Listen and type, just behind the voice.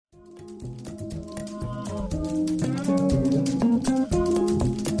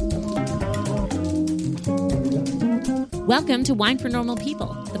Welcome to Wine for Normal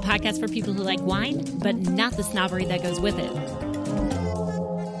People, the podcast for people who like wine, but not the snobbery that goes with it.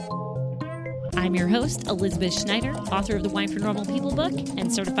 I'm your host, Elizabeth Schneider, author of the Wine for Normal People book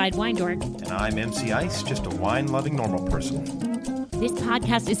and certified wine dork. And I'm MC Ice, just a wine-loving normal person. This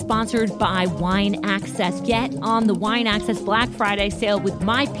podcast is sponsored by Wine Access. Get on the Wine Access Black Friday sale with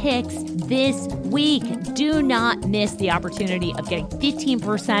my picks this week. Do not miss the opportunity of getting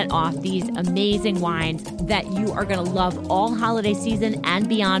 15% off these amazing wines that you are going to love all holiday season and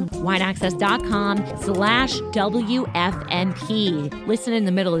beyond. WineAccess.com/WFNP. Listen in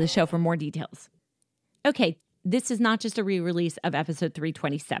the middle of the show for more details. Okay, this is not just a re-release of episode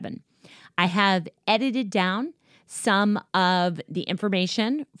 327. I have edited down some of the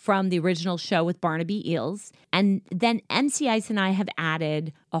information from the original show with Barnaby Eels. And then MC Ice and I have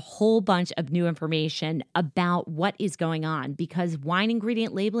added a whole bunch of new information about what is going on because wine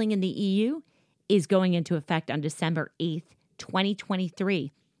ingredient labeling in the EU is going into effect on December 8th,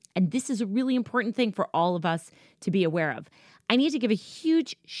 2023. And this is a really important thing for all of us to be aware of. I need to give a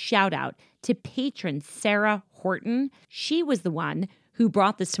huge shout out to patron Sarah Horton. She was the one who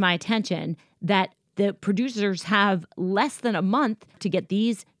brought this to my attention that the producers have less than a month to get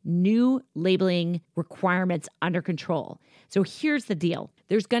these new labeling requirements under control. So here's the deal.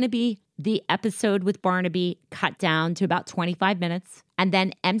 There's going to be the episode with Barnaby cut down to about 25 minutes. And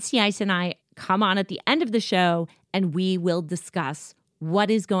then MC Ice and I come on at the end of the show and we will discuss what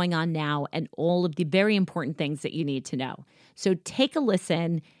is going on now and all of the very important things that you need to know. So take a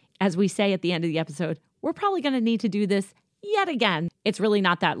listen. As we say at the end of the episode, we're probably going to need to do this yet again. It's really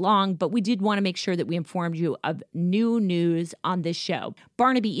not that long, but we did want to make sure that we informed you of new news on this show.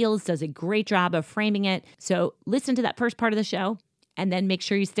 Barnaby Eels does a great job of framing it. So listen to that first part of the show and then make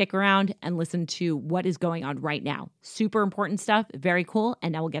sure you stick around and listen to what is going on right now. Super important stuff. Very cool.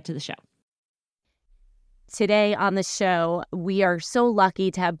 And now we'll get to the show. Today on the show, we are so lucky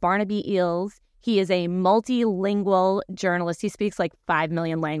to have Barnaby Eels. He is a multilingual journalist. He speaks like 5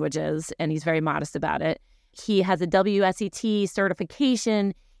 million languages, and he's very modest about it. He has a WSET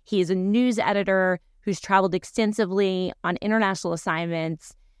certification. He is a news editor who's traveled extensively on international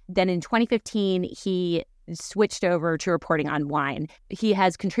assignments. Then in 2015, he switched over to reporting on wine. He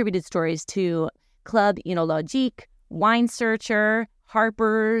has contributed stories to Club Enologique, Wine Searcher,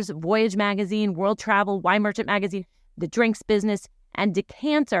 Harper's, Voyage Magazine, World Travel, Wine Merchant Magazine, The Drinks Business, and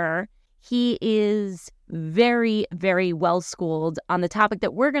Decanter. He is very, very well schooled on the topic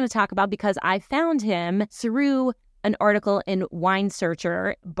that we're going to talk about because I found him through an article in Wine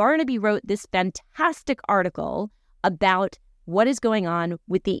Searcher. Barnaby wrote this fantastic article about what is going on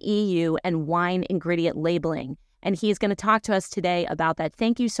with the EU and wine ingredient labeling. And he's going to talk to us today about that.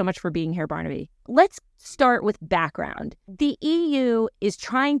 Thank you so much for being here, Barnaby. Let's start with background. The EU is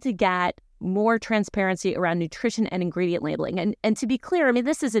trying to get more transparency around nutrition and ingredient labeling. And to be clear, I mean,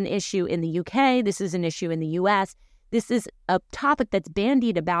 this is an issue in the UK. This is an issue in the US. This is a topic that's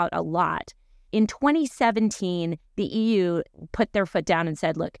bandied about a lot. In 2017, the EU put their foot down and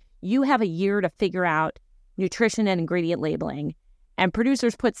said, look, you have a year to figure out nutrition and ingredient labeling. And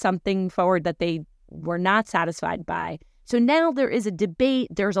producers put something forward that they were not satisfied by. So now there is a debate.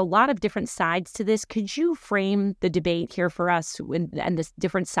 There's a lot of different sides to this. Could you frame the debate here for us and the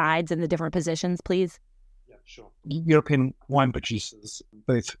different sides and the different positions, please? Yeah, sure. European wine producers,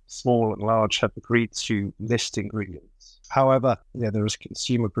 both small and large, have agreed to list ingredients. However, there is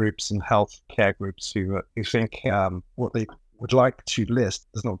consumer groups and health care groups who think what they would like to list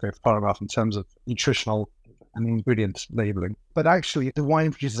does not go far enough in terms of nutritional and ingredient labeling. But actually, the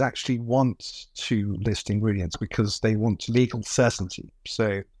wine producers actually want to list ingredients because they want legal certainty.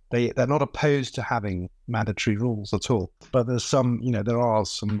 So they're not opposed to having mandatory rules at all. But there are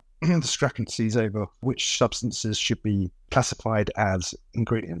some discrepancies over which substances should be classified as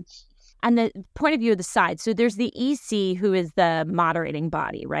ingredients. And the point of view of the side, so there's the EC, who is the moderating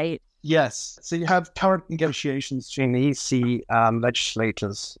body, right? Yes. So you have current negotiations between the EC,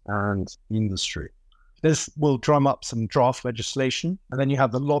 legislators, and the industry. This will drum up some draft legislation, and then you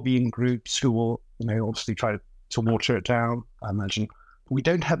have the lobbying groups who will, obviously try to water it down, I imagine. We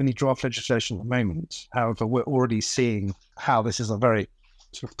don't have any draft legislation at the moment. However, we're already seeing how this is a very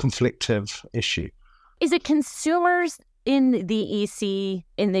sort of conflictive issue. Is it consumers in the EC,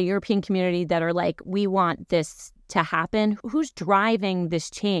 in the European community, that are like, we want this to happen? Who's driving this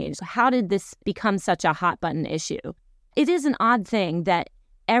change? How did this become such a hot button issue? It is an odd thing that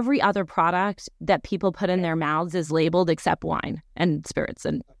every other product that people put in their mouths is labeled except wine and spirits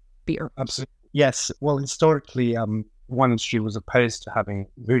and beer. Absolutely. Yes. Well, historically, wine industry was opposed to having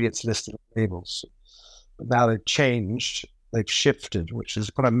ingredients listed on labels. But now they've changed they've shifted, which is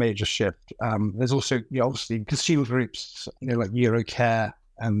quite a major shift. There's also, obviously consumer groups, like Eurocare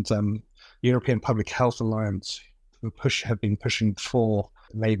and European Public Health Alliance, who have been pushing for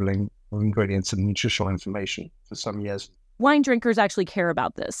labeling of ingredients and nutritional information for some years. Wine drinkers actually care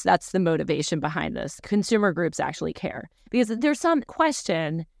about this. That's the motivation behind this. Consumer groups actually care because there's some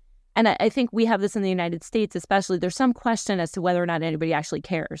question, and I think we have this in the United States especially, there's some question as to whether or not anybody actually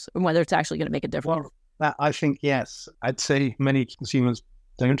cares and whether it's actually going to make a difference. Well, I think, yes. I'd say many consumers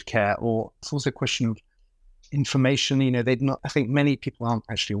don't care, or it's also a question of information. I think many people aren't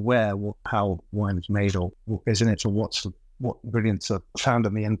actually aware how wine is made or what goes in it or what ingredients are found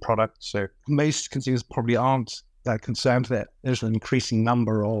in the end product. So most consumers probably aren't that concerned that there's an increasing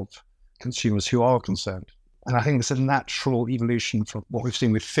number of consumers who are concerned. And I think it's a natural evolution from what we've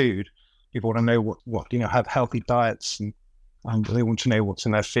seen with food. People want to know what have healthy diets and they want to know what's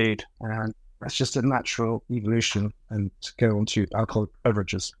in their food. And that's just a natural evolution and to go on to alcoholic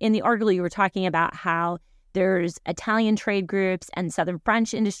beverages. In the article, you were talking about how there's Italian trade groups and Southern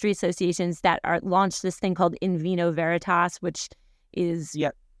French industry associations that launched this thing called In Vino Veritas, which is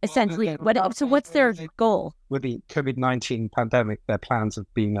essentially what's their goal? With the COVID-19 pandemic, their plans have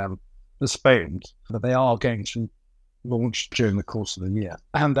been postponed, but they are going to launch during the course of the year.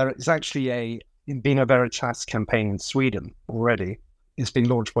 And there is actually a In Vino Veritas campaign in Sweden already. It's been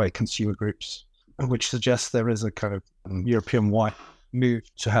launched by consumer groups, which suggests there is a kind of European-wide move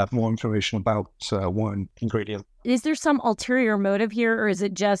to have more information about wine ingredients. Is there some ulterior motive here, or is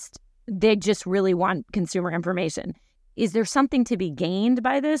it just they just really want consumer information? Is there something to be gained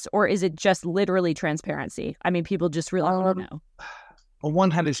by this, or is it just literally transparency? I mean, people just really want to know. On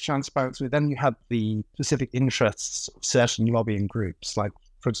one hand, it's transparency. Then you have the specific interests of certain lobbying groups, like,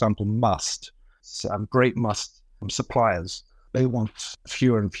 for example, Must, grape must suppliers. They want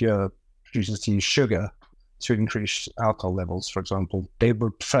fewer and fewer producers to use sugar to increase alcohol levels, for example. They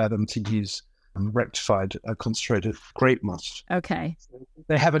would prefer them to use rectified concentrated grape must. Okay.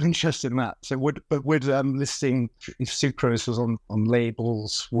 They have an interest in that. So would listing, if sucrose was on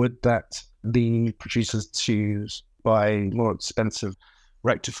labels, would that lead producers to buy more expensive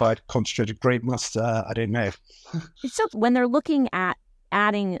rectified concentrated grape must? I don't know. So when they're looking at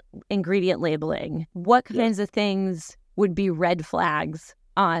adding ingredient labeling, what kinds of things would be red flags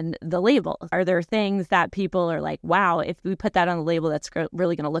on the label? Are there things that people are like, wow, if we put that on the label, that's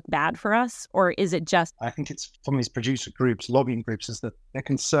really going to look bad for us? Or is it just... I think it's from these producer groups, lobbying groups, is that they're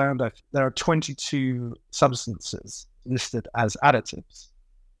concerned. There are 22 substances listed as additives.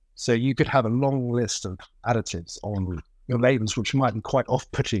 So you could have a long list of additives on your labels, which might be quite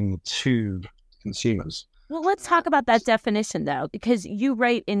off-putting to consumers. Well, let's talk about that definition, though, because you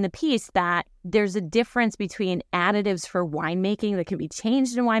write in the piece that there's a difference between additives for winemaking that can be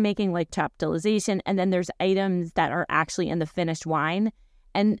changed in winemaking, like chaptalization, and then there's items that are actually in the finished wine.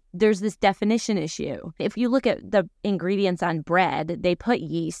 And there's this definition issue. If you look at the ingredients on bread, they put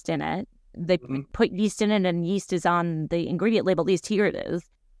yeast in it. They put yeast in it, and yeast is on the ingredient label. At least here it is.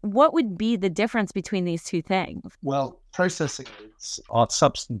 What would be the difference between these two things? Well, processing aids are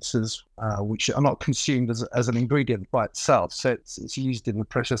substances which are not consumed as an ingredient by itself. So it's used in the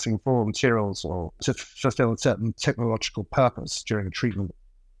processing of raw materials or to fulfill a certain technological purpose during treatment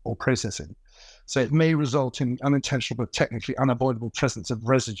or processing. So it may result in unintentional but technically unavoidable presence of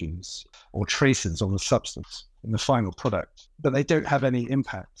residues or traces on the substance in the final product, but they don't have any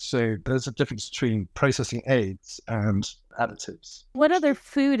impact. So there's a difference between processing aids and additives. What other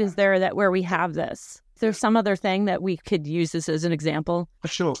food is there where we have this? Is there some other thing that we could use this as an example?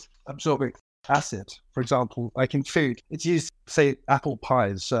 Sure. Absorbic acid, for example, like in food, it's used, say, apple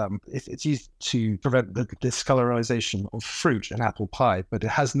pies. It's used to prevent the discolorization of fruit in apple pie, but it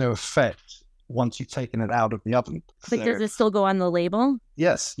has no effect once you've taken it out of the oven. But does it still go on the label?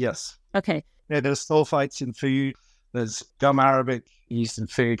 Yes. Okay. There's sulfites in food. There's gum arabic used in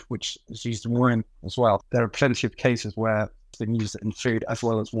food, which is used in wine as well. There are plenty of cases where it's been used in food as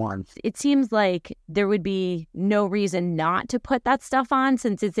well as wine. It seems like there would be no reason not to put that stuff on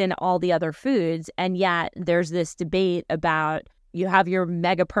since it's in all the other foods. And yet there's this debate about you have your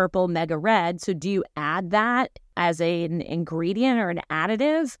mega purple, mega red. So do you add that as an ingredient or an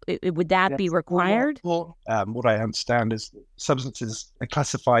additive? Would that be required? Well, what I understand is substances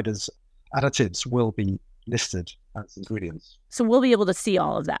classified as additives will be listed as ingredients. So we'll be able to see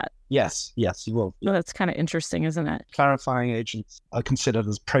all of that? Yes, you will. Well, that's kind of interesting, isn't it? Clarifying agents are considered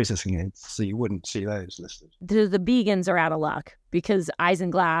as processing aids, so you wouldn't see those listed. The vegans are out of luck because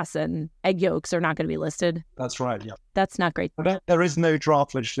isinglass and egg yolks are not going to be listed. That's right, yeah. That's not great. But there is no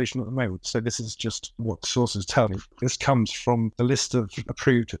draft legislation at the moment, so this is just what sources tell me. This comes from the list of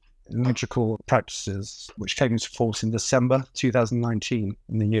approved Electrical Practices, which came into force in December 2019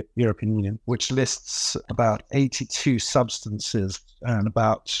 in the European Union, which lists about 82 substances, and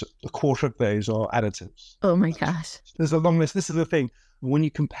about a quarter of those are additives. Oh my gosh. There's a long list. This is the thing. When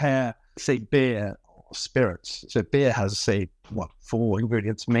you compare, say, beer or spirits, so beer has, say, 4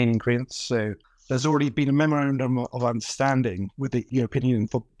 ingredients, main ingredients. So there's already been a memorandum of understanding with the European Union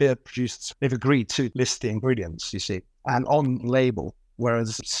for beer producers. They've agreed to list the ingredients, you see, and on label,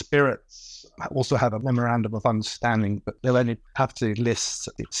 whereas spirits also have a memorandum of understanding, but they'll only have to list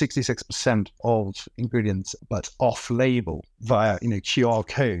 66% of ingredients, but off label via, QR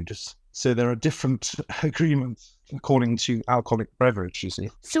codes. So there are different agreements according to alcoholic beverage, you see.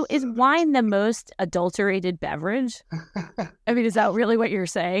 So is wine the most adulterated beverage? I mean, is that really what you're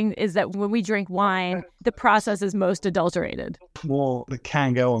saying? Is that when we drink wine, the process is most adulterated? More that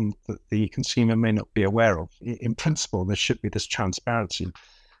can go on that the consumer may not be aware of. In principle, there should be this transparency.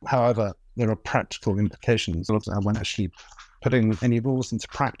 However, there are practical implications when actually putting any rules into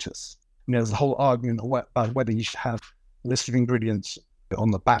practice. There's a whole argument about whether you should have a list of ingredients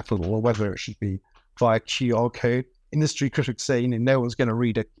on the back label or whether it should be via QR code. Industry critics say, no one's going to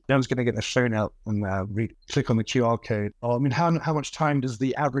read it. No one's going to get their phone out and click on the QR code. How much time does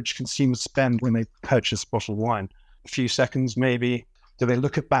the average consumer spend when they purchase bottled wine? A few seconds, maybe. Do they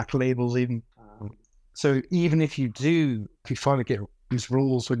look at back labels even? So even if you finally get these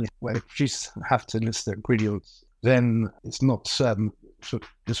rules where producers have to list their ingredients, then it's not certain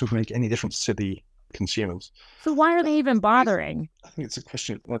this would make any difference to the consumers. So why are they even bothering? I think it's a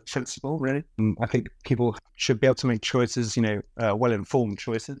question of principle, really. I think people should be able to make choices, well-informed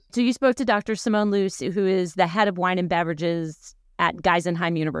choices. So you spoke to Dr. Simone Luce, who is the head of wine and beverages at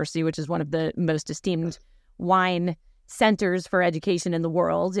Geisenheim University, which is one of the most esteemed wine centers for education in the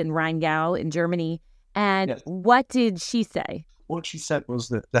world, in Rheingau in Germany. And yes. What did she say? What she said was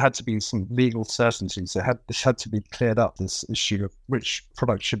that there had to be some legal certainties. This had to be cleared up, this issue of which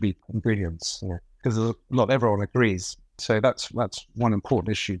products should be ingredients. Because not everyone agrees. So that's one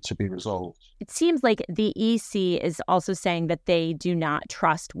important issue to be resolved. It seems like the EC is also saying that they do not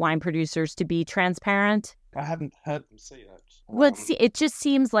trust wine producers to be transparent. I haven't heard them say that. Well, it just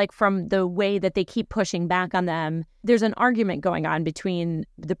seems like from the way that they keep pushing back on them, there's an argument going on between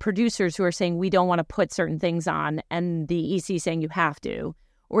the producers who are saying we don't want to put certain things on and the EC saying you have to,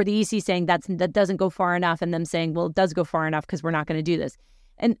 or the EC saying that doesn't go far enough and them saying, well, it does go far enough because we're not going to do this.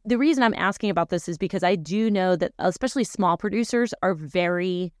 And the reason I'm asking about this is because I do know that especially small producers are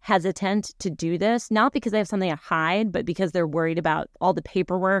very hesitant to do this, not because they have something to hide, but because they're worried about all the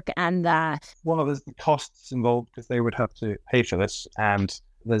paperwork and Well, there's the costs involved because they would have to pay for this. And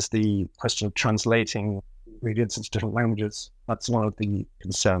there's the question of translating ingredients into different languages. That's one of the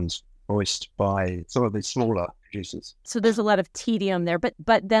concerns voiced by some of the smaller producers. So there's a lot of tedium there. But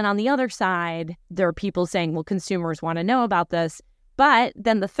then on the other side, there are people saying, well, consumers want to know about this. But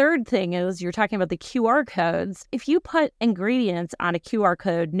then the third thing is you're talking about the QR codes. If you put ingredients on a QR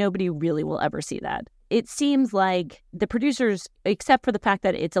code, nobody really will ever see that. It seems like the producers, except for the fact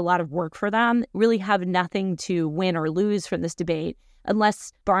that it's a lot of work for them, really have nothing to win or lose from this debate,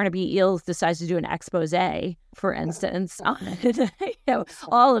 unless Barnaby Eels decides to do an expose, for instance, on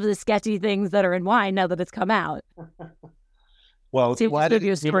all of the sketchy things that are in wine now that it's come out. Well,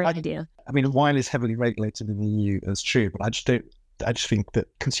 idea. I mean, wine is heavily regulated in the EU, that's true, but I just think that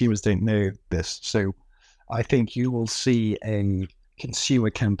consumers don't know this. So I think you will see a consumer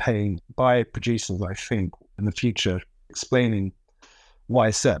campaign by producers, I think, in the future, explaining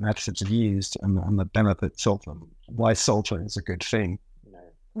why certain additives are used and the benefits of them, why sulfur is a good thing.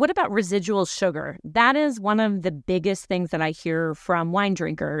 What about residual sugar? That is one of the biggest things that I hear from wine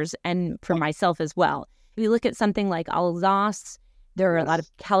drinkers and from myself as well. If you look at something like Alsace, there are a lot of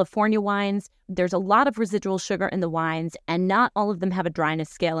California wines. There's a lot of residual sugar in the wines, and not all of them have a dryness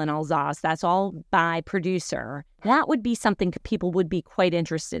scale in Alsace. That's all by producer. That would be something people would be quite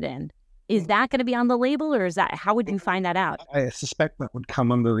interested in. Is that going to be on the label, or how would you find that out? I suspect that would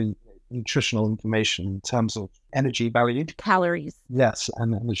come under the nutritional information in terms of energy value. Calories. Yes,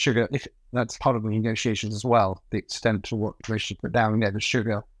 and the sugar, if that's part of the negotiations as well, the extent to what they should put down the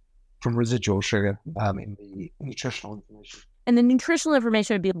sugar from residual sugar in the nutritional information. And the nutritional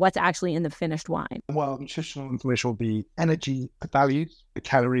information would be what's actually in the finished wine. Well, nutritional information will be energy values, the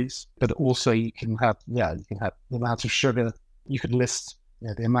calories, but also you can have the amount of sugar. You could list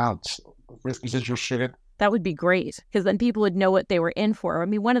the amount of residual sugar. That would be great, because then people would know what they were in for. I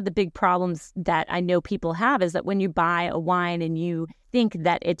mean, one of the big problems that I know people have is that when you buy a wine and you think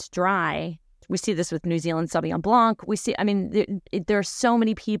that it's dry, we see this with New Zealand Sauvignon Blanc. There are so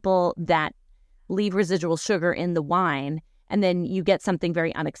many people that leave residual sugar in the wine. and then you get something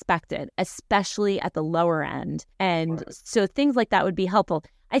very unexpected, especially at the lower end. And so things like that would be helpful.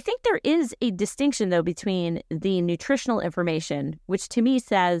 I think there is a distinction, though, between the nutritional information, which to me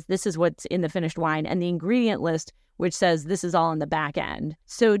says this is what's in the finished wine, and the ingredient list, which says this is all in the back end.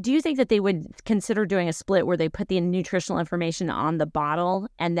 So do you think that they would consider doing a split where they put the nutritional information on the bottle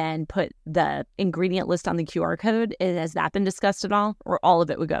and then put the ingredient list on the QR code? Has that been discussed at all? Or all of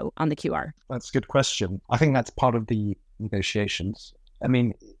it would go on the QR? That's a good question. I think that's part of the negotiations. I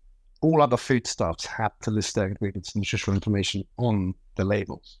mean, all other foodstuffs have to list their ingredients and nutritional information on the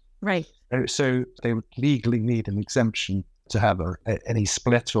labels. Right. So they would legally need an exemption to have any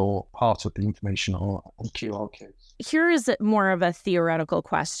split or part of the information on QR codes. Here is more of a theoretical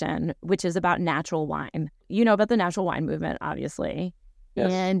question, which is about natural wine. You know about the natural wine movement, obviously.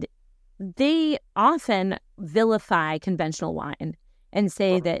 Yes. And they often vilify conventional wine and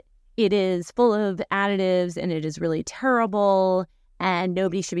say that it is full of additives and it is really terrible and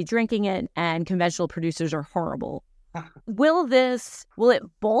nobody should be drinking it and conventional producers are horrible. Will it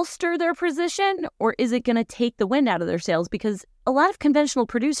bolster their position, or is it going to take the wind out of their sails? Because a lot of conventional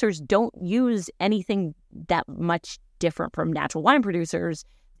producers don't use anything that much different from natural wine producers,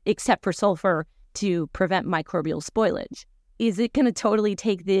 except for sulfur to prevent microbial spoilage. Is it going to totally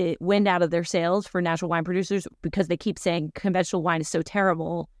take the wind out of their sails for natural wine producers because they keep saying conventional wine is so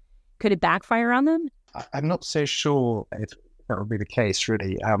terrible? Could it backfire on them? I'm not so sure if that would be the case,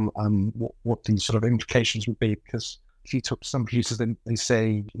 really. What the sort of implications would be, because if you talk to some producers, then they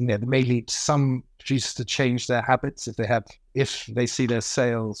say, they may lead some producers to change their habits if they see their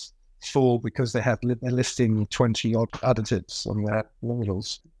sales fall because they're listing 20 odd additives on their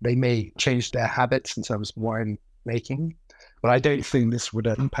labels. They may change their habits in terms of wine making, but I don't think this would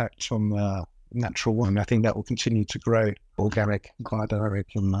impact on natural wine. I think that will continue to grow. Organic,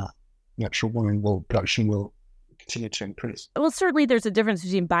 biodynamic, and natural wine production will continue to increase. Well, certainly there's a difference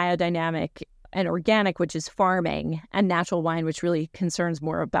between biodynamic and organic, which is farming, and natural wine, which really concerns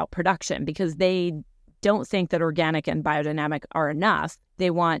more about production, because they don't think that organic and biodynamic are enough. They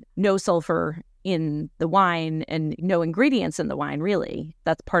want no sulfur in the wine and no ingredients in the wine, really.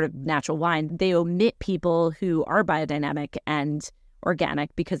 That's part of natural wine. They omit people who are biodynamic and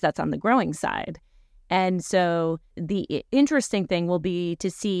organic because that's on the growing side. And so the interesting thing will be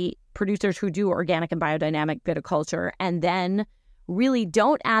to see producers who do organic and biodynamic viticulture and then really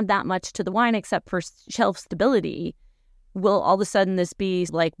don't add that much to the wine except for shelf stability. Will all of a sudden this be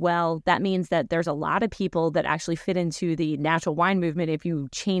like, well, that means that there's a lot of people that actually fit into the natural wine movement if you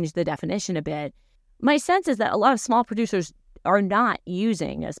change the definition a bit? My sense is that a lot of small producers are not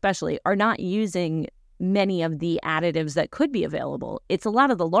using many of the additives that could be available. It's a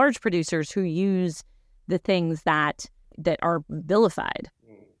lot of the large producers who use the things that are vilified.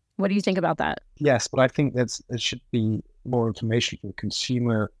 What do you think about that? Yes, but I think there should be more information for the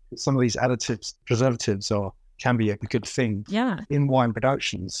consumer. Some of these additives, preservatives can be a good thing in wine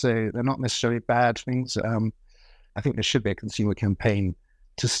production. So they're not necessarily bad things. I think there should be a consumer campaign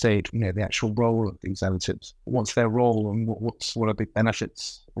to state, the actual role of these additives. What's their role and what are the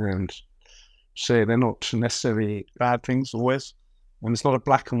benefits? And so they're not necessarily bad things always. And it's not a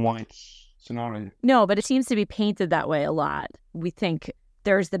black and white scenario. No, but it seems to be painted that way a lot. We think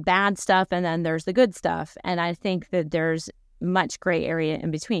there's the bad stuff and then there's the good stuff. And I think that there's much gray area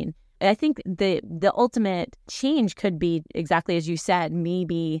in between. I think the ultimate change could be exactly as you said.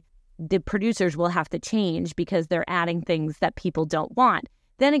 Maybe the producers will have to change because they're adding things that people don't want.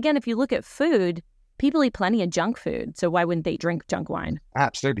 Then again, if you look at food, people eat plenty of junk food. So why wouldn't they drink junk wine?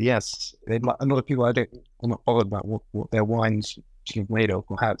 Absolutely, yes. A lot of people are not bothered about what their wine's made of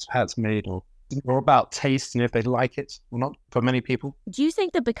or how it's made or about taste and if they like it or not for many people. Do you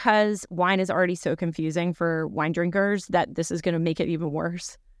think that because wine is already so confusing for wine drinkers that this is going to make it even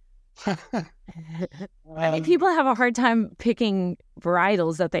worse? I mean, people have a hard time picking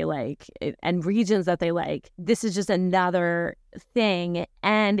varietals that they like and regions that they like. This is just another thing.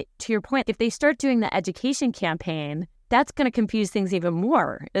 And to your point, if they start doing the education campaign, that's going to confuse things even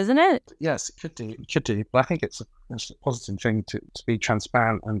more, isn't it? Yes, it could do. But I think it's a positive thing to be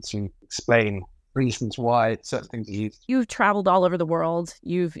transparent and to explain reasons why certain things are used. You've traveled all over the world.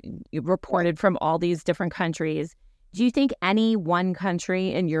 You've reported from all these different countries. Do you think any one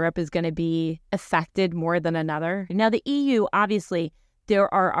country in Europe is going to be affected more than another? Now, the EU, obviously,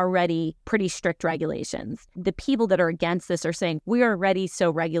 there are already pretty strict regulations. The people that are against this are saying, we are already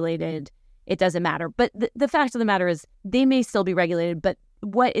so regulated, it doesn't matter. But the fact of the matter is they may still be regulated, but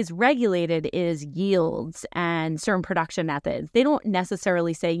what is regulated is yields and certain production methods. They don't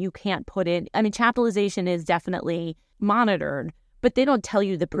necessarily say you can't put in, chaptalization is definitely monitored, But they don't tell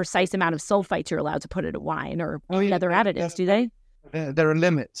you the precise amount of sulfites you're allowed to put in a wine or other additives, do they? There are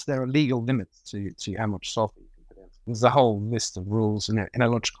limits. There are legal limits to how much sulfur you can put in. There's a whole list of rules and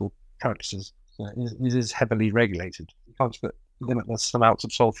enological practices. It is heavily regulated. You can't put limitless amounts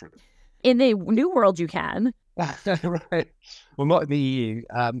of sulfur. In the New World, you can. Right. Well, not in the EU.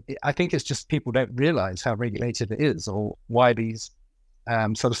 I think it's just people don't realize how regulated it is or why these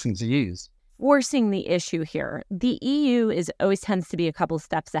substances are used. Forcing the issue here. The EU always tends to be a couple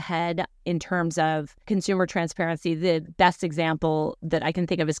steps ahead in terms of consumer transparency. The best example that I can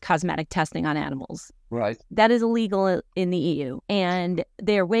think of is cosmetic testing on animals. Right. That is illegal in the EU, and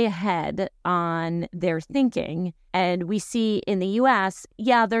they're way ahead on their thinking. And we see in the US,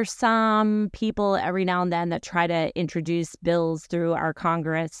 there's some people every now and then that try to introduce bills through our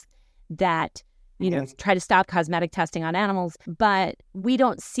Congress that try to stop cosmetic testing on animals, but we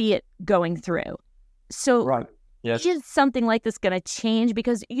don't see it going through. So right. Yes. Is something like this going to change?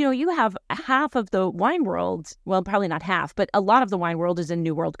 Because, you have half of the wine world, well, probably not half, but a lot of the wine world is in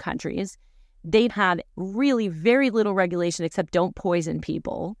New World countries. They've had really very little regulation except don't poison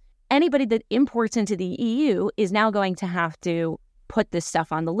people. Anybody that imports into the EU is now going to have to put this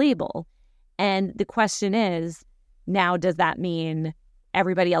stuff on the label. And the question is, now does that mean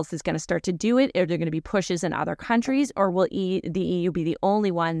everybody else is going to start to do it? Are there going to be pushes in other countries, or will the EU be the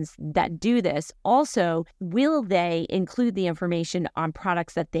only ones that do this? Also, will they include the information on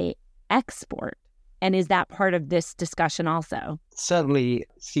products that they export? And is that part of this discussion also? Certainly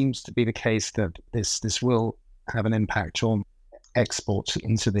seems to be the case that this will have an impact on exports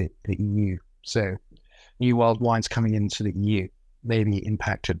into the EU. So New World wines coming into the EU may be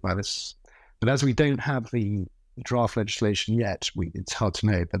impacted by this. But as we don't have the draft legislation yet, it's hard to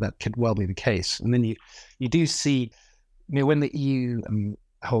know, but that could well be the case. And then you do see, when the EU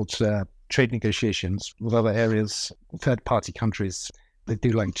holds trade negotiations with other areas, third-party countries, they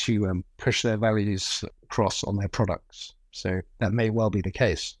do like to push their values across on their products. So that may well be the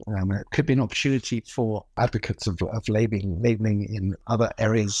case. It could be an opportunity for advocates of labeling in other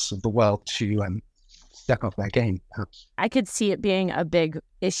areas of the world to step up their game, perhaps. I could see it being a big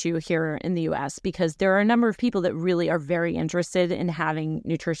issue here in the U.S. because there are a number of people that really are very interested in having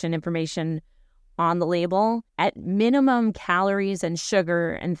nutrition information on the label at minimum calories and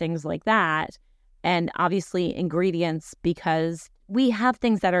sugar and things like that. And obviously ingredients, because we have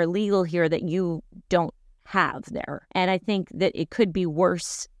things that are legal here that you don't have there. And I think that it could be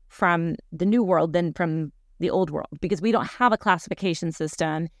worse from the New World than from the Old World because we don't have a classification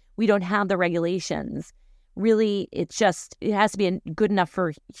system. We don't have the regulations. Really, it has to be good enough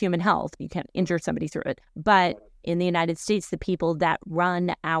for human health. You can't injure somebody through it. But in the United States, the people that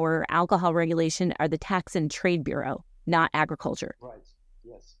run our alcohol regulation are the Tax and Trade Bureau, not agriculture. Right.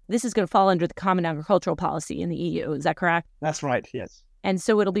 Yes. This is going to fall under the Common Agricultural Policy in the EU. Is that correct? That's right. Yes. And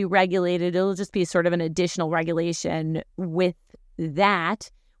so it'll be regulated. It'll just be sort of an additional regulation with that,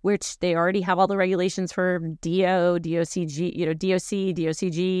 which they already have all the regulations for DO, DOCG, DOC,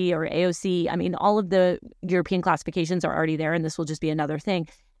 DOCG, or AOC. I mean, all of the European classifications are already there, and this will just be another thing.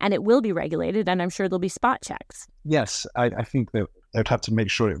 And it will be regulated, and I'm sure there'll be spot checks. Yes, I think that they'd have to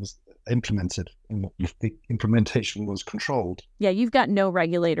make sure it was implemented, and if the implementation was controlled. Yeah, you've got no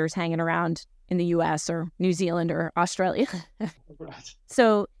regulators hanging around in the U.S. or New Zealand or Australia. Right.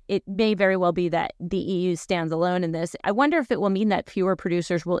 So it may very well be that the EU stands alone in this. I wonder if it will mean that fewer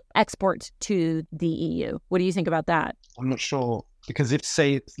producers will export to the EU. What do you think about that? I'm not sure, because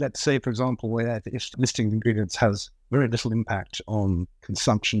let's say, for example, if listing of ingredients has very little impact on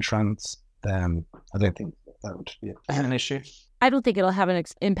consumption trends, then I don't think that would be an issue. I don't think it'll have an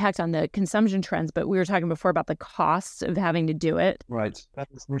impact on the consumption trends, but we were talking before about the costs of having to do it. Right.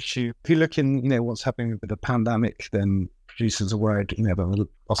 That's an issue. If you look in, what's happening with the pandemic, then producers are worried, about the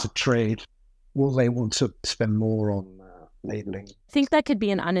loss of trade. Will they want to spend more on labeling? I think that could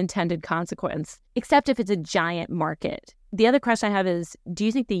be an unintended consequence, except if it's a giant market. The other question I have is, do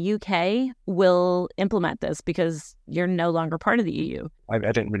you think the UK will implement this because you're no longer part of the EU? I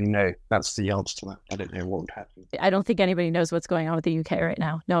don't really know. That's the answer to that. I don't know what would happen. I don't think anybody knows what's going on with the UK right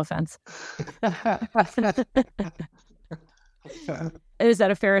now. No offense. Is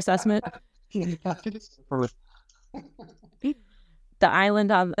that a fair assessment? The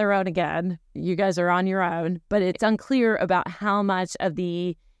island on their own again. You guys are on your own, but it's unclear about how much of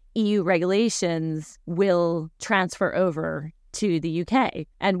the EU regulations will transfer over to the UK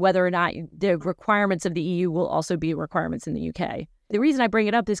and whether or not the requirements of the EU will also be requirements in the UK. The reason I bring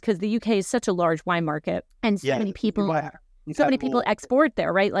it up is because the UK is such a large wine market and so many people export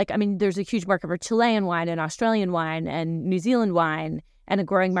there, right? There's a huge market for Chilean wine and Australian wine and New Zealand wine and a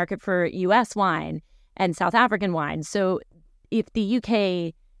growing market for US wine and South African wine. So if the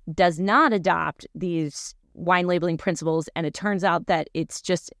UK does not adopt these wine labeling principles and it turns out that it's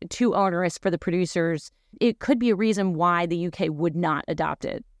just too onerous for the producers, it could be a reason why the UK would not adopt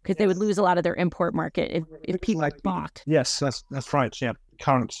it, because they would lose a lot of their import market if people balked. Yes, that's right. Yeah,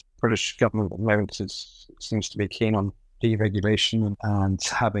 current British government at the moment seems to be keen on deregulation and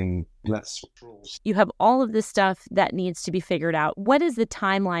having less rules. You have all of this stuff that needs to be figured out. What is the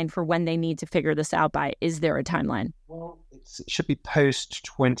timeline for when they need to figure this out by? Is there a timeline? Well, it should be post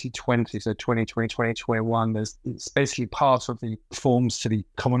 2020, so 2020, 2021. It's basically part of the reforms to the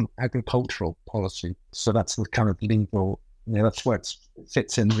Common Agricultural Policy. So that's the kind of legal, that's where it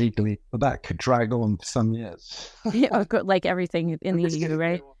fits in legally. But that could drag on for some years. Yeah, like everything in the EU,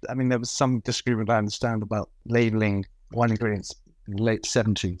 right? I mean, there was some disagreement, I understand, about labeling wine ingredients in the late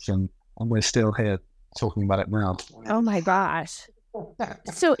 70s, and we're still here talking about it now. Oh my gosh.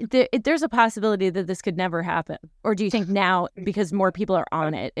 So there's a possibility that this could never happen? Or do you think now, because more people are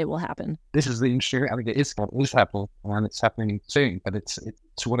on it, it will happen? This is the interesting, I think it is happening, and it's happening soon, but it's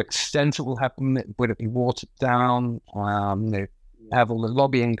to what extent it will happen. Would it be watered down? You have all the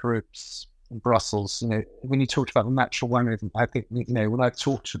lobbying groups in Brussels. When you talked about the natural wine, I think, when I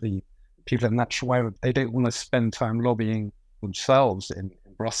talk to the people in natural wine, they don't want to spend time lobbying themselves in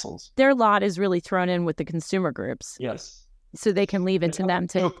Brussels. Their lot is really thrown in with the consumer groups. Yes. So they can leave it to them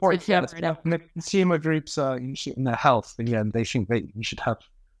to figure it out. The consumer groups are in their health, and they think you should have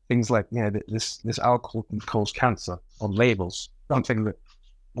things like this alcohol can cause cancer on labels, something that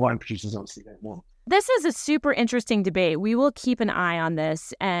wine producers obviously don't want. This is a super interesting debate. We will keep an eye on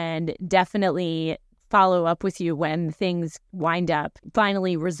this and definitely follow up with you when things wind up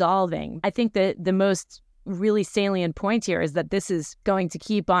finally resolving. I think that the most really salient point here is that this is going to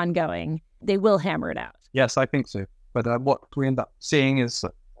keep on going. They will hammer it out. Yes, I think so. But what we end up seeing is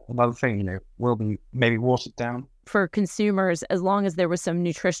another thing, will be maybe watered down. For consumers, as long as there was some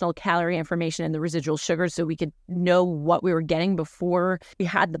nutritional calorie information in the residual sugar so we could know what we were getting before we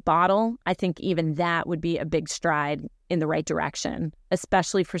had the bottle, I think even that would be a big stride in the right direction,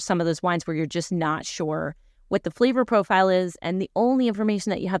 especially for some of those wines where you're just not sure what the flavor profile is, and the only information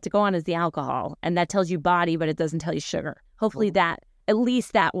that you have to go on is the alcohol, and that tells you body, but it doesn't tell you sugar. Hopefully at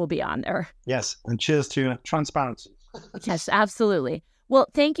least that will be on there. Yes, and cheers to transparency. Yes, absolutely. Well,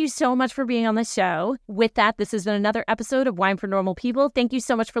 thank you so much for being on the show. With that, this has been another episode of Wine for Normal People. Thank you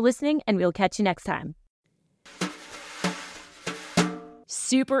so much for listening, and we'll catch you next time.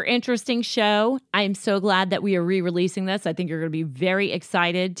 Super interesting show. I am so glad that we are re-releasing this. I think you're going to be very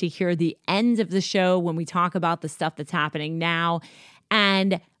excited to hear the end of the show when we talk about the stuff that's happening now.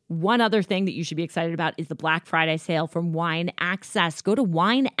 And one other thing that you should be excited about is the Black Friday sale from Wine Access. Go to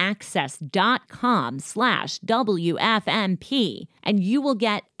wineaccess.com/WFMP and you will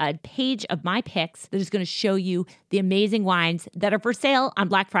get a page of my picks that is going to show you the amazing wines that are for sale on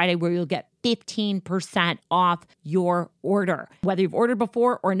Black Friday, where you'll get 15% off your order. Whether you've ordered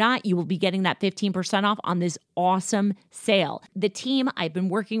before or not, you will be getting that 15% off on this awesome sale. The team, I've been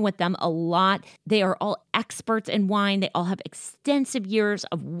working with them a lot. They are all experts in wine. They all have extensive years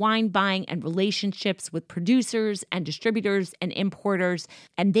of wine buying and relationships with producers and distributors and importers,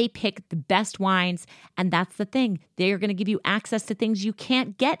 and they pick the best wines. And that's the thing. They are going to give you access to things you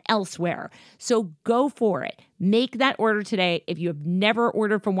can't get elsewhere. So go for it. Make that order today. If you have never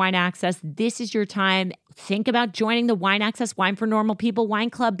ordered from Wine Access, this is your time. Think about joining the Wine Access Wine for Normal People Wine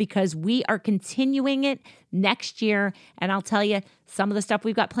Club, because we are continuing it next year. And I'll tell you, some of the stuff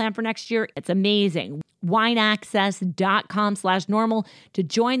we've got planned for next year, it's amazing. Wineaccess.com/normal to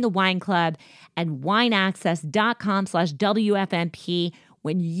join the wine club, and wineaccess.com/WFMP.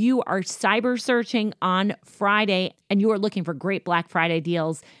 When you are cyber searching on Friday and you are looking for great Black Friday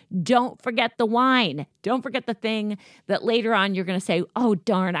deals, don't forget the wine. Don't forget the thing that later on you're going to say, oh,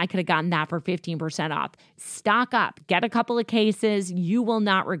 darn, I could have gotten that for 15% off. Stock up. Get a couple of cases. You will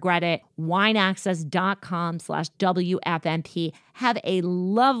not regret it. Wineaccess.com/WFMP. Have a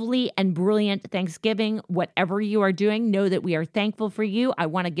lovely and brilliant Thanksgiving. Whatever you are doing, know that we are thankful for you. I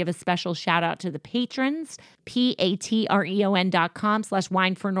want to give a special shout out to the patrons,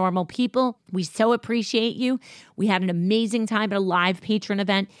 patreon.com/wine for normal people. We so appreciate you. We had an amazing time at a live patron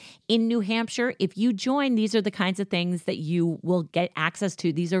event in New Hampshire. If you join, these are the kinds of things that you will get access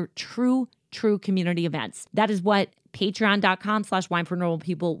to. These are true community events. That is what patreon.com/wine for normal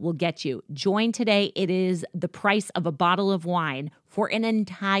people will get you. Join today. It is the price of a bottle of wine for an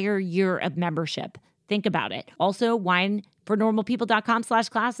entire year of membership. Think about it. Also,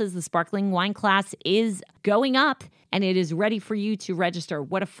 winefornormalpeople.com/classes. The sparkling wine class is going up and it is ready for you to register.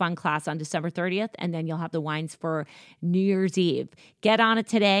 What a fun class on December 30th. And then you'll have the wines for New Year's Eve. Get on it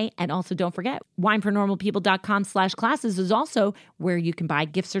today. And also don't forget, winefornormalpeople.com/classes is also where you can buy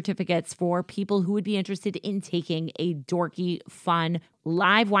gift certificates for people who would be interested in taking a dorky, fun,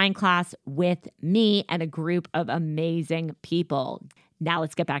 live wine class with me and a group of amazing people. Now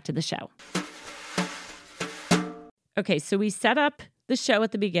let's get back to the show. Okay, so we set up the show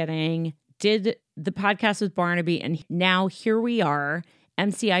at the beginning, did the podcast with Barnaby, and now here we are.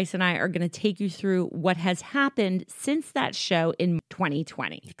 MC Ice and I are going to take you through what has happened since that show in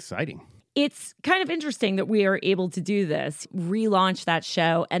 2020. Exciting. It's kind of interesting that we are able to do this, relaunch that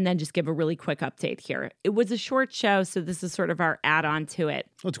show, and then just give a really quick update here. It was a short show, so this is sort of our add-on to it.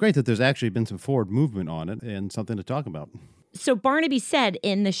 Well, it's great that there's actually been some forward movement on it and something to talk about. So Barnaby said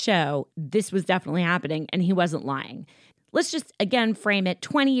in the show, this was definitely happening, and he wasn't lying. Let's just, again, frame it.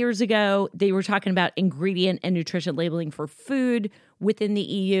 20 years ago, they were talking about ingredient and nutrition labeling for food. Within the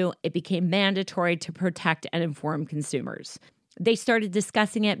EU, it became mandatory to protect and inform consumers. They started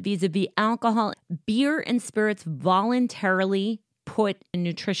discussing it vis-a-vis alcohol. Beer and spirits voluntarily put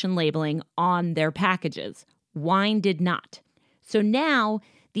nutrition labeling on their packages. Wine did not. So now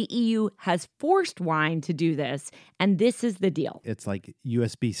the EU has forced wine to do this, and this is the deal. It's like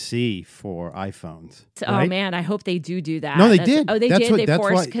USB-C for iPhones. Right? Oh, man, I hope they do that. No, they did. Oh, they that's did? What, they that's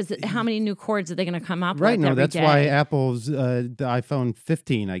forced, why, because how many new cords are they going to come up right, with every that's day? why Apple's the iPhone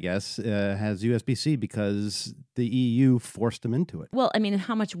 15, I guess, has USB-C, because the EU forced them into it. Well, I mean,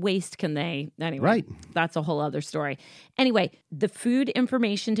 how much waste can they? Anyway, right. That's a whole other story. Anyway, the Food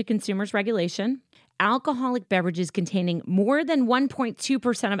Information to Consumers Regulation, alcoholic beverages containing more than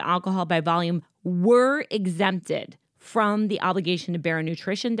 1.2% of alcohol by volume were exempted from the obligation to bear a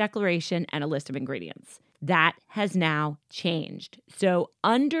nutrition declaration and a list of ingredients. That has now changed. So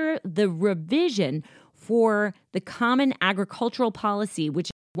under the revision for the Common Agricultural Policy, which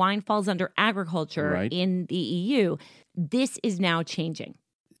wine falls under agriculture in the EU, this is now changing.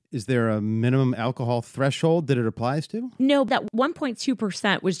 Is there a minimum alcohol threshold that it applies to? No, that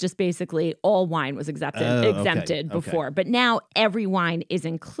 1.2% was just basically all wine was exempted before. Okay. But now every wine is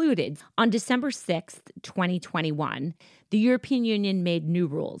included. On December 6th, 2021, the European Union made new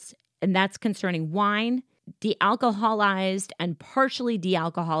rules, and that's concerning wine, de-alcoholized and partially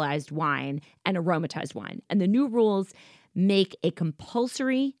de-alcoholized wine, and aromatized wine. And the new rules make a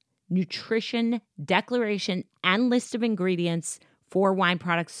compulsory nutrition declaration and list of ingredients for wine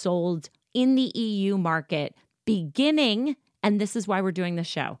products sold in the EU market beginning, and this is why we're doing the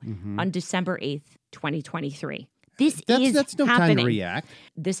show, on December 8th, 2023. That's no happening. Time to react.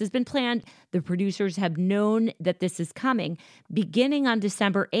 This has been planned. The producers have known that this is coming. Beginning on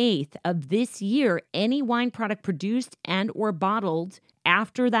December 8th of this year, any wine product produced and or bottled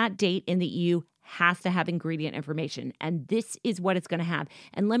after that date in the EU has to have ingredient information. And this is what it's going to have.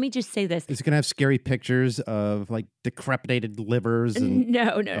 And let me just say this. Is it going to have scary pictures of like decrepitated livers?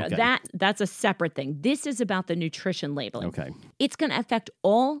 No. Okay. That's a separate thing. This is about the nutrition labeling. Okay. It's going to affect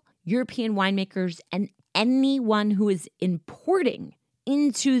all European winemakers and anyone who is importing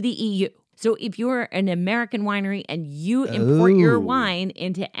into the EU. So if you're an American winery and you import your wine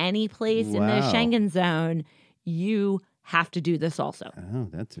into any place in the Schengen zone, you have to do this also. Oh,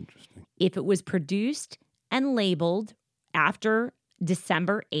 that's interesting. If it was produced and labeled after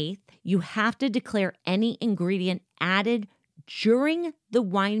December 8th, you have to declare any ingredient added during the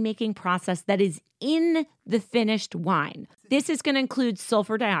winemaking process that is in the finished wine. This is going to include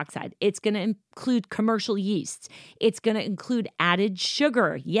sulfur dioxide. It's going to include commercial yeasts. It's going to include added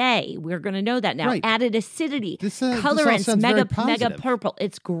sugar. Yay, we're going to know that now. Right. Added acidity, colorants, mega purple.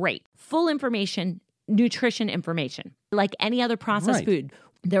 It's great. Full information, nutrition information. Like any other processed food,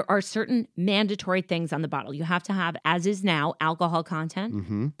 there are certain mandatory things on the bottle. You have to have, as is now, alcohol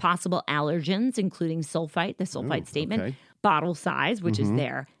content, possible allergens, including sulfite, the sulfite statement, bottle size, which is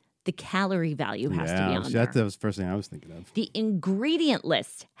there. The calorie value has to be on there. That was the first thing I was thinking of. The ingredient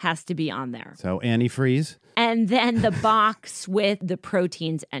list has to be on there. So antifreeze. And then the box with the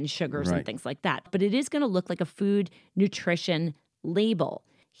proteins and sugars and things like that. But it is going to look like a food nutrition label.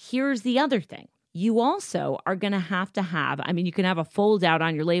 Here's the other thing. You also are going to have, I mean, you can have a fold out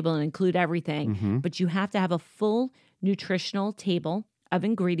on your label and include everything, but you have to have a full nutritional table of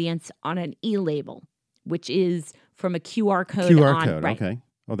ingredients on an e-label, which is from a QR code. Okay.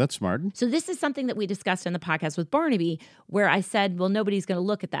 Oh, that's smart. So this is something that we discussed in the podcast with Barnaby, where I said, well, nobody's going to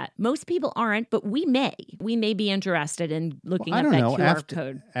look at that. Most people aren't, but we may. We may be interested in looking at that QR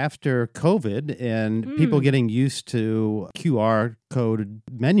code. After COVID and people getting used to QR code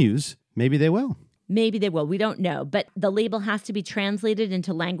menus, maybe they will. Maybe they will. We don't know. But the label has to be translated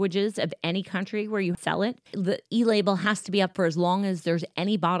into languages of any country where you sell it. The e-label has to be up for as long as there's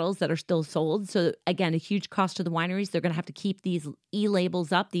any bottles that are still sold. So again, a huge cost to the wineries. They're going to have to keep these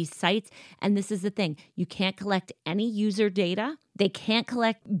e-labels up, these sites. And this is the thing. You can't collect any user data. They can't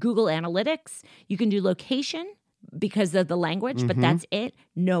collect Google Analytics. You can do location because of the language, but that's it.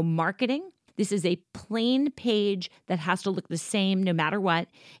 No marketing. This is a plain page that has to look the same no matter what.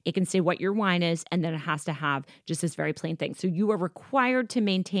 It can say what your wine is, and then it has to have just this very plain thing. So you are required to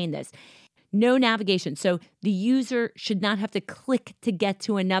maintain this. No navigation. So the user should not have to click to get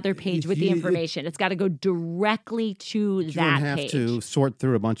to another page with the information. It's got to go directly to that page. You don't have to sort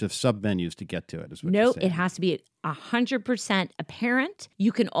through a bunch of sub-menus to get to it, is what you're saying. No, it has to be 100% apparent.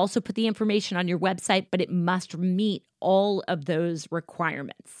 You can also put the information on your website, but it must meet all of those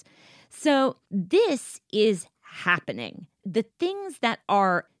requirements. So this is happening. The things that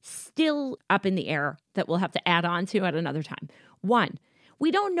are still up in the air that we'll have to add on to at another time. One,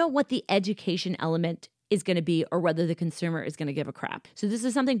 we don't know what the education element is going to be or whether the consumer is going to give a crap. So this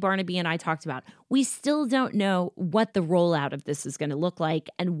is something Barnaby and I talked about. We still don't know what the rollout of this is going to look like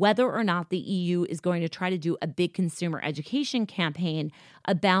and whether or not the EU is going to try to do a big consumer education campaign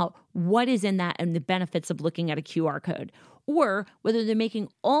about what is in that and the benefits of looking at a QR code, or whether they're making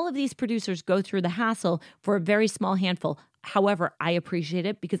all of these producers go through the hassle for a very small handful. However, I appreciate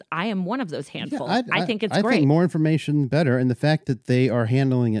it because I am one of those handfuls. Yeah, I think it's great. I think more information better, and the fact that they are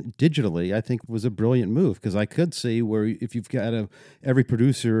handling it digitally, I think was a brilliant move, because I could see where if you've got every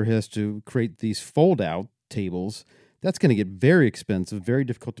producer has to create these fold-out tables, that's going to get very expensive, very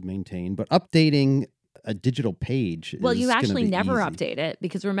difficult to maintain, but updating a digital page. Well, you actually never easy. Update it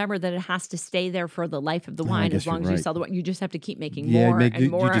because remember that it has to stay there for the life of the wine as long as you sell the wine. You just have to keep making more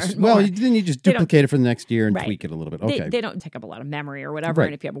and more. Well, then you just duplicate it for the next year and tweak it a little bit. Okay. They don't take up a lot of memory or whatever. Right.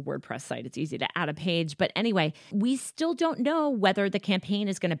 And if you have a WordPress site, it's easy to add a page. But anyway, we still don't know whether the campaign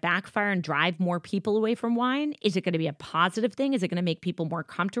is going to backfire and drive more people away from wine. Is it going to be a positive thing? Is it going to make people more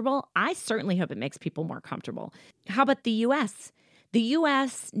comfortable? I certainly hope it makes people more comfortable. How about the U.S.? The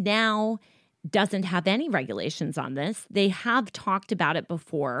U.S. now doesn't have any regulations on this. They have talked about it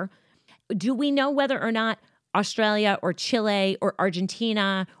before. Do we know whether or not Australia or Chile or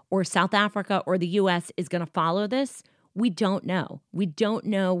Argentina or South Africa or the U.S. is going to follow this? We don't know. We don't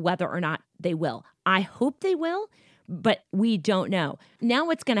know whether or not they will. I hope they will, but we don't know. Now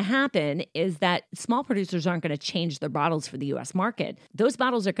what's going to happen is that small producers aren't going to change their bottles for the U.S. market. Those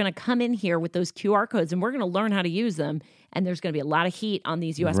bottles are going to come in here with those QR codes, and we're going to learn how to use them, and there's going to be a lot of heat on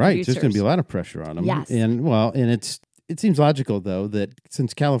these U.S. producers. Right, there's going to be a lot of pressure on them. Yes. And it seems logical, though, that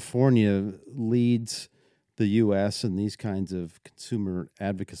since California leads the U.S. in these kinds of consumer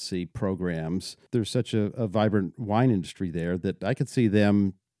advocacy programs, there's such a vibrant wine industry there that I could see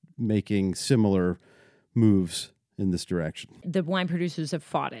them making similar moves in this direction. The wine producers have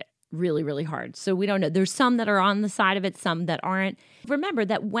fought it really, really hard. So we don't know. There's some that are on the side of it, some that aren't. Remember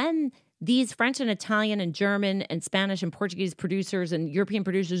that when these French and Italian and German and Spanish and Portuguese producers and European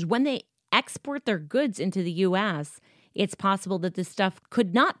producers, when they export their goods into the U.S., it's possible that this stuff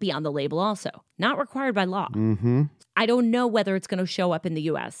could not be on the label also, not required by law. Mm-hmm. I don't know whether it's going to show up in the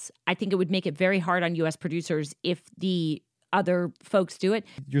U.S. I think it would make it very hard on U.S. producers if the other folks do it.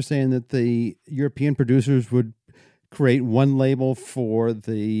 You're saying that the European producers would create one label for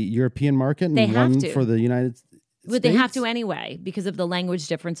the European market and one for the United States? But they have to anyway because of the language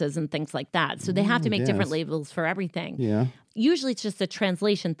differences and things like that. So they have to make different labels for everything. Yeah. Usually it's just a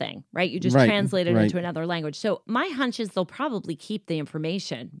translation thing, right? You just translate it into another language. So my hunch is they'll probably keep the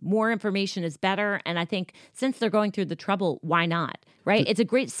information. More information is better. And I think since they're going through the trouble, why not, right? It's a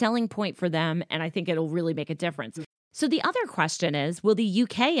great selling point for them. And I think it'll really make a difference. So the other question is, will the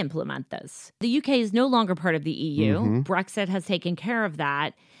UK implement this? The UK is no longer part of the EU. Mm-hmm. Brexit has taken care of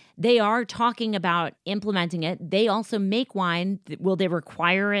that. They are talking about implementing it. They also make wine. Will they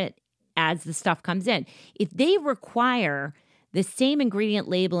require it as the stuff comes in? If they require the same ingredient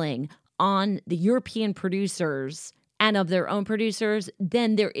labeling on the European producers and of their own producers,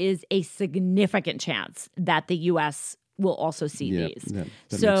 then there is a significant chance that the U.S. will also see these. That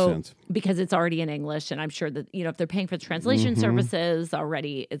makes sense. Because it's already in English, and I'm sure that, if they're paying for the translation services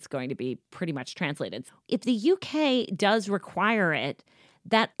already, it's going to be pretty much translated. If the UK does require it,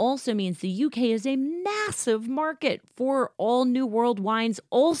 that also means the UK is a massive market for all New World wines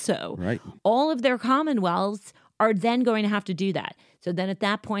also. Right. All of their commonwealths are then going to have to do that. So then at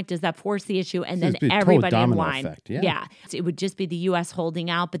that point, does that force the issue? And then everybody in wine. Effect, yeah. So it would just be the U.S.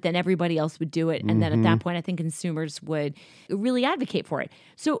 holding out, but then everybody else would do it. And then at that point, I think consumers would really advocate for it.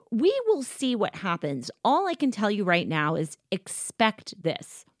 So we will see what happens. All I can tell you right now is expect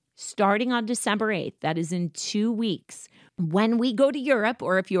this. starting on December 8th, that is in 2 weeks, when we go to Europe,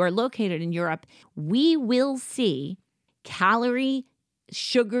 or if you are located in Europe, we will see calorie,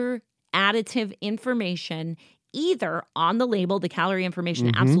 sugar, additive information either on the label. The calorie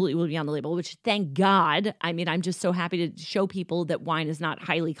information absolutely will be on the label, which thank God. I mean, I'm just so happy to show people that wine is not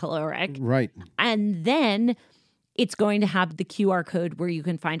highly caloric. Right. And then it's going to have the QR code where you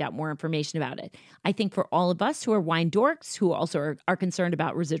can find out more information about it. I think for all of us who are wine dorks, who also are concerned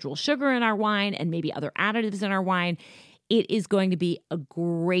about residual sugar in our wine and maybe other additives in our wine, it is going to be a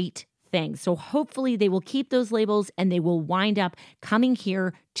great thing. So hopefully they will keep those labels and they will wind up coming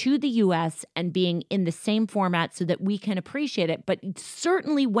here to the US and being in the same format so that we can appreciate it. But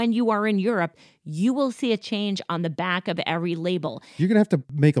certainly when you are in Europe, you will see a change on the back of every label. You're going to have to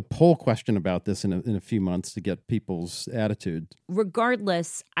make a poll question about this in a few months to get people's attitude.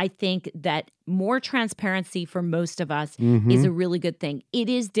 Regardless, I think that more transparency for most of us is a really good thing. It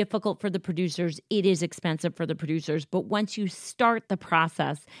is difficult for the producers. It is expensive for the producers. But once you start the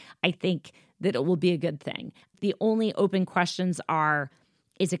process, I think that it will be a good thing. The only open questions are,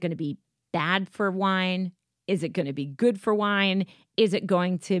 is it going to be bad for wine? Is it going to be good for wine? Is it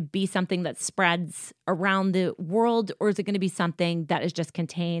going to be something that spreads around the world, or is it going to be something that is just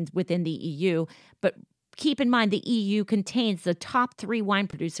contained within the EU? But keep in mind, the EU contains the top 3 wine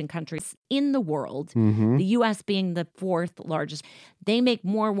producing countries in the world, the US being the 4th largest. They make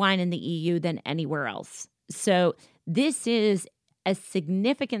more wine in the EU than anywhere else. So this is a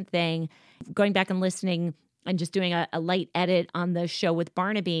significant thing. Going back and listening and just doing a light edit on the show with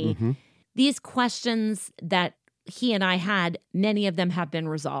Barnaby, these questions that he and I had, many of them have been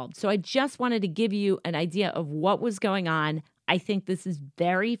resolved. So I just wanted to give you an idea of what was going on. I think this is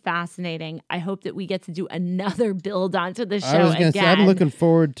very fascinating. I hope that we get to do another build onto the show I was again. Say, I'm looking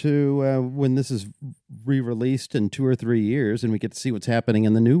forward to when this is re-released in 2 or 3 years and we get to see what's happening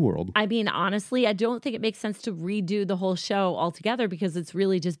in the new world. I mean, honestly, I don't think it makes sense to redo the whole show altogether because it's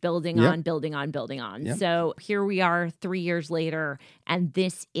really just building on. Yep. So here we are 3 years later, and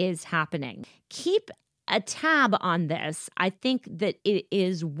this is happening. Keep a tab on this. I think that it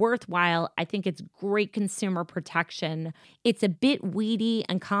is worthwhile. I think it's great consumer protection. It's a bit weedy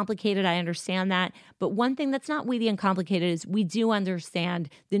and complicated. I understand that. But one thing that's not weedy and complicated is we do understand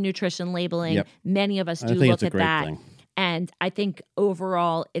the nutrition labeling. Yep. Many of us do look at that. And I think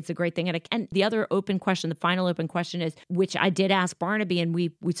overall, it's a great thing. And the other open question, the final open question is, which I did ask Barnaby and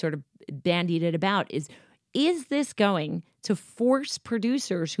we sort of bandied it about, is this going to force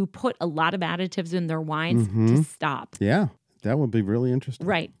producers who put a lot of additives in their wines to stop? Yeah, that would be really interesting.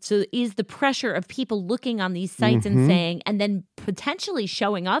 Right. So is the pressure of people looking on these sites and saying, and then potentially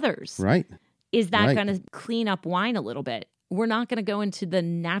showing others, right? Is that going to clean up wine a little bit? We're not going to go into the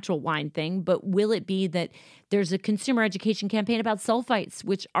natural wine thing, but will it be that there's a consumer education campaign about sulfites,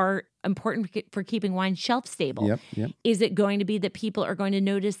 which are important for keeping wine shelf stable? Yep. Is it going to be that people are going to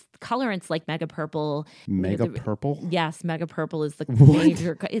notice colorants like Mega Purple? Mega Purple? Yes, Mega Purple is the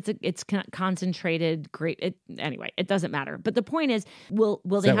major. It's concentrated grape. Anyway, it doesn't matter. But the point is, will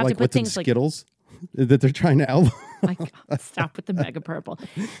they have to put things like Skittles that they're trying to elbow? My God, stop with the Mega Purple.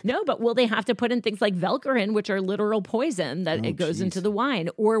 No, but will they have to put in things like Velcorin, which are literal poison that it goes into the wine?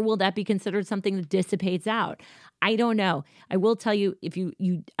 Or will that be considered something that dissipates out? I don't know. I will tell you, if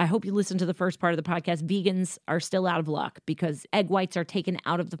I hope you listen to the first part of the podcast, vegans are still out of luck because egg whites are taken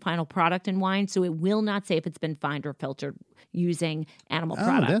out of the final product in wine. So it will not say if it's been fined or filtered using animal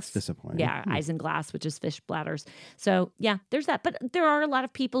products. Oh, that's disappointing. Yeah, isinglass, which is fish bladders. So yeah, there's that. But there are a lot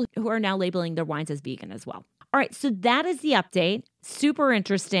of people who are now labeling their wines as vegan as well. All right, so that is the update. Super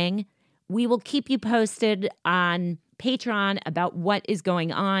interesting. We will keep you posted on Patreon about what is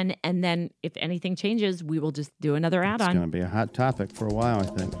going on. And then if anything changes, we will just do another add-on. It's going to be a hot topic for a while, I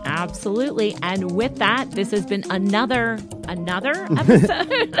think. Absolutely. And with that, this has been another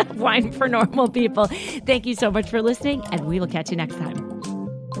episode of Wine for Normal People. Thank you so much for listening, and we will catch you next time.